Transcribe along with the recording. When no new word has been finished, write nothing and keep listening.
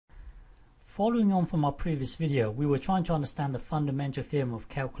Following on from our previous video, we were trying to understand the fundamental theorem of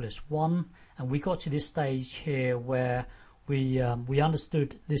calculus 1, and we got to this stage here where we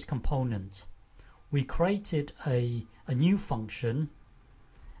understood this component. We created a new function,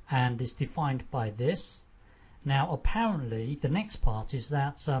 and it's defined by this. Now apparently the next part is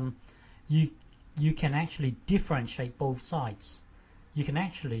that you can actually differentiate both sides. You can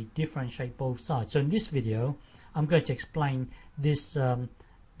actually differentiate both sides. So in this video I'm going to explain this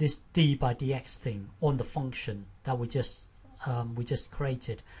this d by dx thing on the function that we just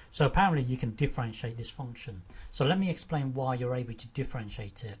created. So apparently you can differentiate this function. So let me explain why you're able to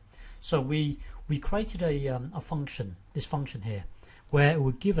differentiate it. So we created a function, this function here, where it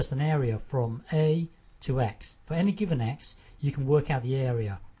would give us an area from a to x. For any given x, you can work out the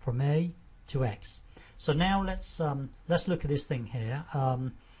area from a to x. So now let's look at this thing here.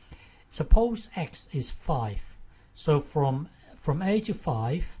 Suppose x is 5. So from a to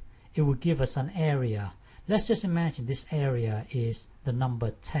 5, it will give us an area. Let's just imagine this area is the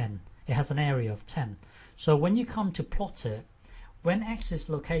number 10. It has an area of 10. So when you come to plot it, when x is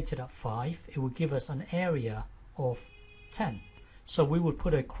located at 5, it will give us an area of 10. So we would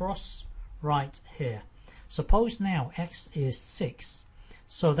put a cross right here. Suppose now x is 6.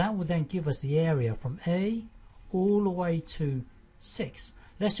 So that would then give us the area from a all the way to 6.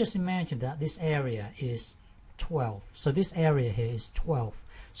 Let's just imagine that this area is 12. So this area here is 12.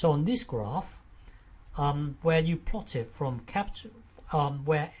 So on this graph, where you plot it from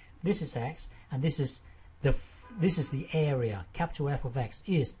where this is x and this is the area, capital F of x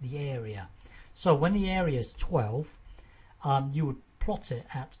is the area. So when the area is 12, you would plot it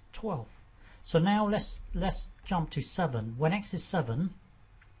at 12. So now let's jump to 7. When x is 7,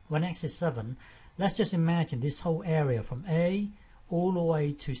 let's just imagine this whole area from a all the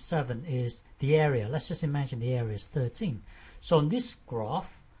way to 7 is the area. Let's just imagine the area is 13. So on this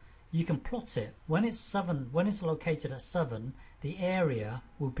graph, you can plot it. When it's 7, when it's located at 7, the area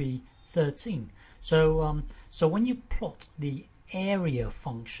will be 13. So so when you plot the area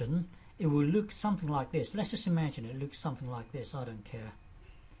function, it will look something like this. Let's just imagine it looks something like this. I don't care.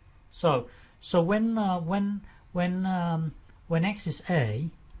 So when x is a,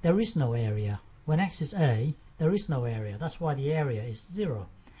 there is no area. When x is a, there is no area. That's why the area is 0,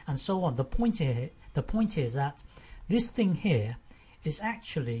 and so on. The point here is that this thing here is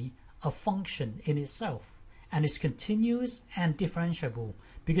actually a function in itself, and it's continuous and differentiable,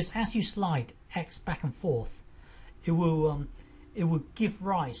 because as you slide x back and forth, it will give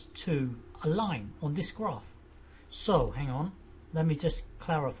rise to a line on this graph. So hang on, let me just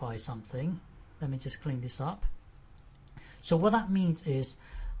clarify something. Let me just clean this up. So what that means is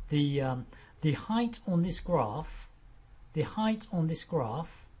the height on this graph,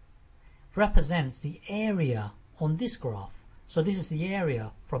 represents the area on this graph. So this is the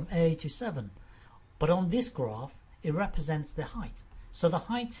area from a to 7. But on this graph, it represents the height. So the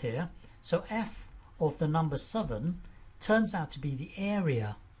height here, so f of the number 7 turns out to be the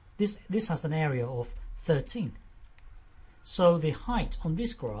area. This has an area of 13. So the height on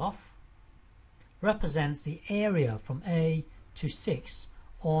this graph represents the area from a to 6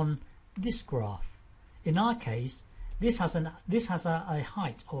 on this graph. In our case, this has a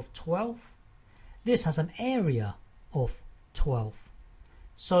height of 12. This has an area of 12.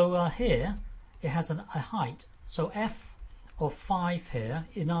 So here it has a height. So f of 5 here,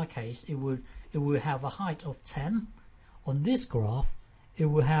 in our case, it would have a height of 10. On this graph, it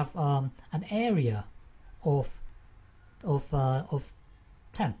will have an area of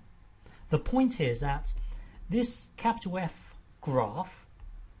 10. The point here is that this capital F graph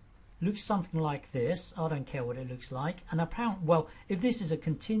looks something like this. I don't care what it looks like. And apparently, well, if this is a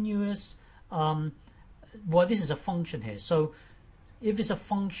continuous, well, this is a function here. So if it's a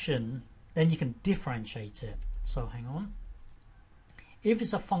function, then you can differentiate it. So hang on. If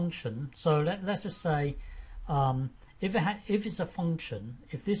it's a function, so let's just say, if it's a function,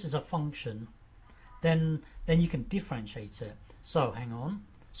 if this is a function, then you can differentiate it. So hang on.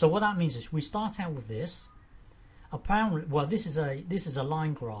 So what that means is we start out with this. Apparently, well, this is a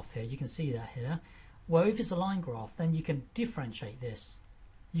line graph here. You can see that here. Well, if it's a line graph, then you can differentiate this.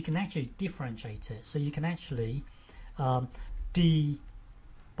 You can actually differentiate it. So you can actually d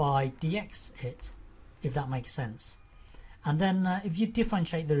by dx it, if that makes sense. And then if you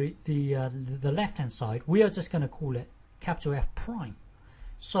differentiate the left hand side, we are just going to call it capital F prime.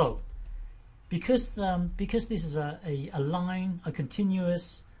 So because this is a line, a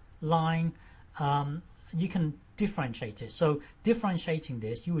continuous line, you can differentiate it. So differentiating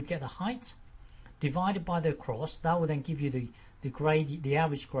this, you would get the height divided by the cross. That will then give you the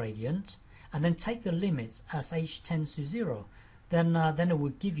average gradient, and then take the limits as h tends to 0. then it will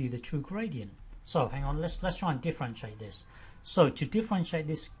give you the true gradient. So hang on, let's try and differentiate this. So to differentiate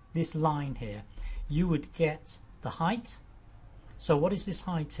this line here, you would get the height. So what is this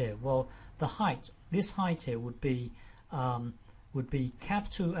height here? Well, this height here would be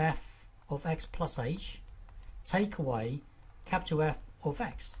capital F of x plus h, take away capital F of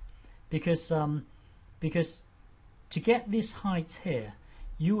x, because to get this height here,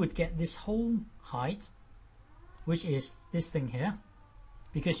 you would get this whole height, which is this thing here,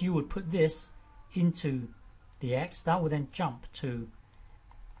 because you would put this into the x, that would then jump to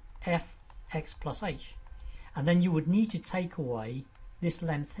fx plus h, and then you would need to take away this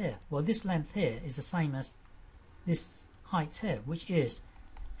length here. Well, this length here is the same as this height here, which is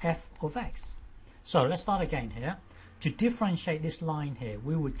f of x. So let's start again here. To differentiate this line here,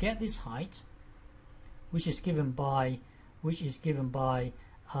 we would get this height, which is given by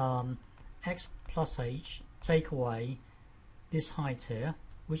x plus h, take away this height here,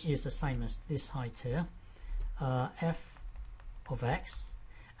 which is the same as this height here, f of x,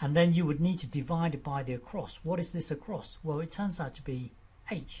 and then you would need to divide it by the across. What is this across? Well, it turns out to be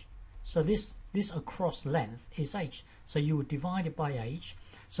h. So this across length is h. So you would divide it by h.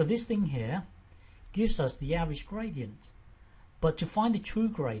 So this thing here gives us the average gradient. But to find the true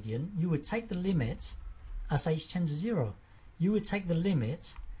gradient, you would take the limit as h tends to 0. You would take the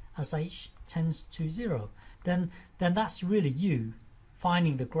limit as h tends to 0. Then that's really you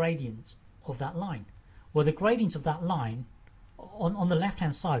finding the gradient of that line. Well, the gradient of that line, on the left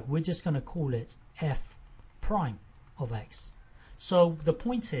hand side, we're just going to call it f prime of x. So the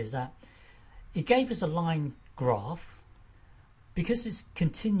point here is that it gave us a line graph. Because it's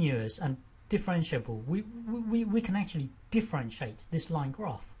continuous and differentiable, we can actually differentiate this line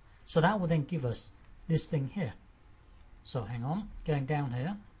graph. So that will then give us this thing here. So hang on, going down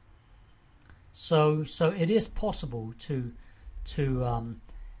here. So it is possible to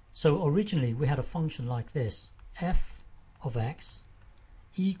so originally we had a function like this: f of x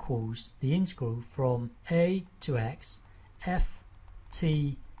equals the integral from a to x f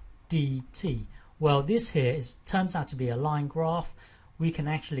t dt. Well, this here turns out to be a line graph. We can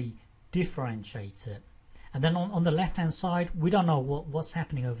actually differentiate it. And then on the left hand side, we don't know what's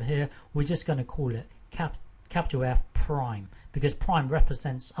happening over here. We're just going to call it capital F prime, because prime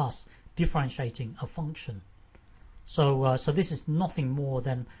represents us differentiating a function. So this is nothing more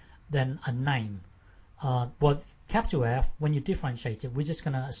than a name. Well, capital F, when you differentiate it, we're just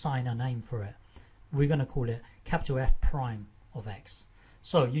going to assign a name for it. We're going to call it capital F prime of x.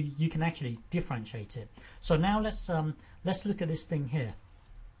 So you can actually differentiate it. So now let's look at this thing here.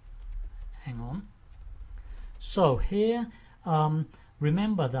 Hang on. So here,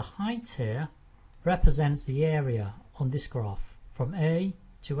 remember the height here represents the area on this graph from a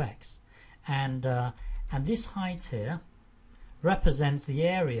to x, and this height here represents the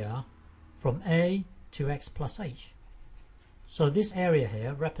area from a to x plus h. So this area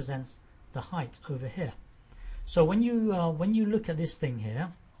here represents the height over here. So when you look at this thing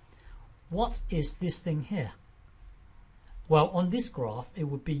here, what is this thing here? Well, on this graph, it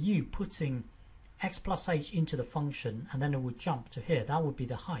would be you putting x plus h into the function, and then it would jump to here. That would be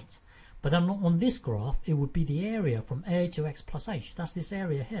the height. But then on this graph, it would be the area from a to x plus h. That's this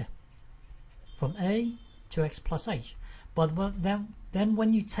area here, from a to x plus h. But then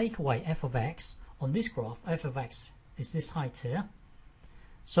when you take away f of x, on this graph, f of x is this height here.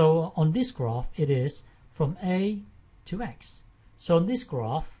 So on this graph, it is from a to x. So on this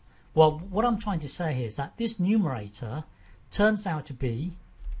graph, well, what I'm trying to say here is that this numerator turns out to be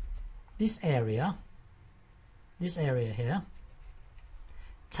this area here,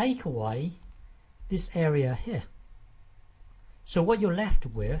 take away this area here. So what you're left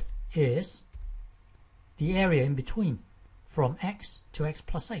with is the area in between, from x to x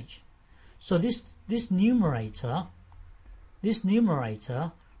plus h. So this numerator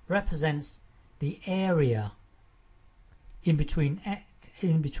represents the area in between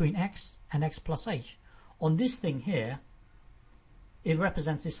x and x plus h. On this thing here, it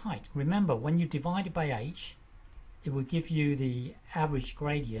represents this height. Remember, when you divide it by h, it will give you the average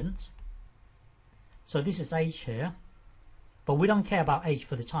gradient. So this is h here, but we don't care about h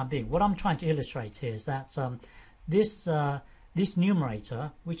for the time being. What I'm trying to illustrate here is that this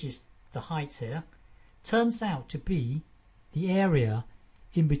numerator, which is the height here, turns out to be the area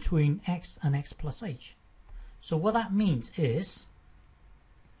in between x and x plus h. So what that means is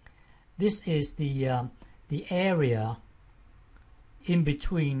this is the area in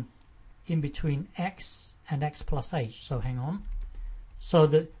between x and x plus h. So hang on.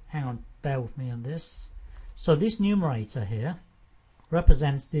 Bear with me on this. So this numerator here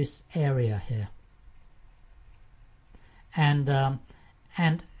represents this area here, and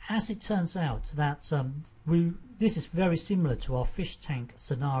as it turns out that this is very similar to our fish tank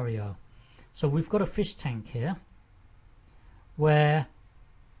scenario. So we've got a fish tank here where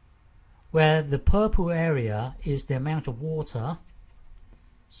the purple area is the amount of water.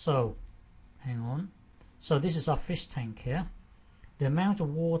 So hang on, so this is our fish tank here. The amount of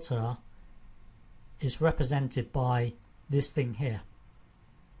water is represented by this thing here,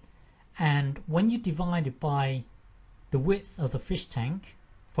 and when you divide it by the width of the fish tank,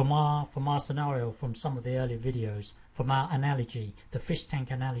 from our scenario, from some of the earlier videos, from our analogy, the fish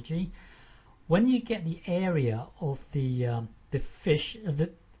tank analogy, when you get the area of the fish,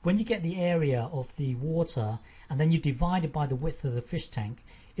 when you get the area of the water and then you divide it by the width of the fish tank,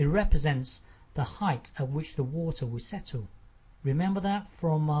 it represents the height at which the water will settle. Remember that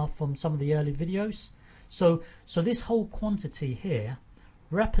from some of the early videos? So this whole quantity here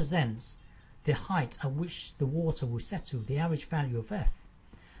represents the height at which the water will settle, the average value of F.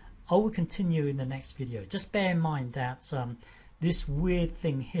 I will continue in the next video. Just bear in mind that this weird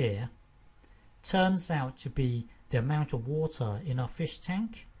thing here turns out to be the amount of water in our fish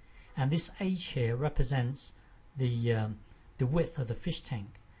tank, and this H here represents the width of the fish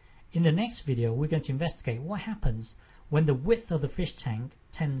tank. In the next video we're going to investigate what happens when the width of the fish tank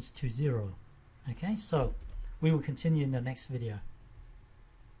tends to 0. Okay, so we will continue in the next video.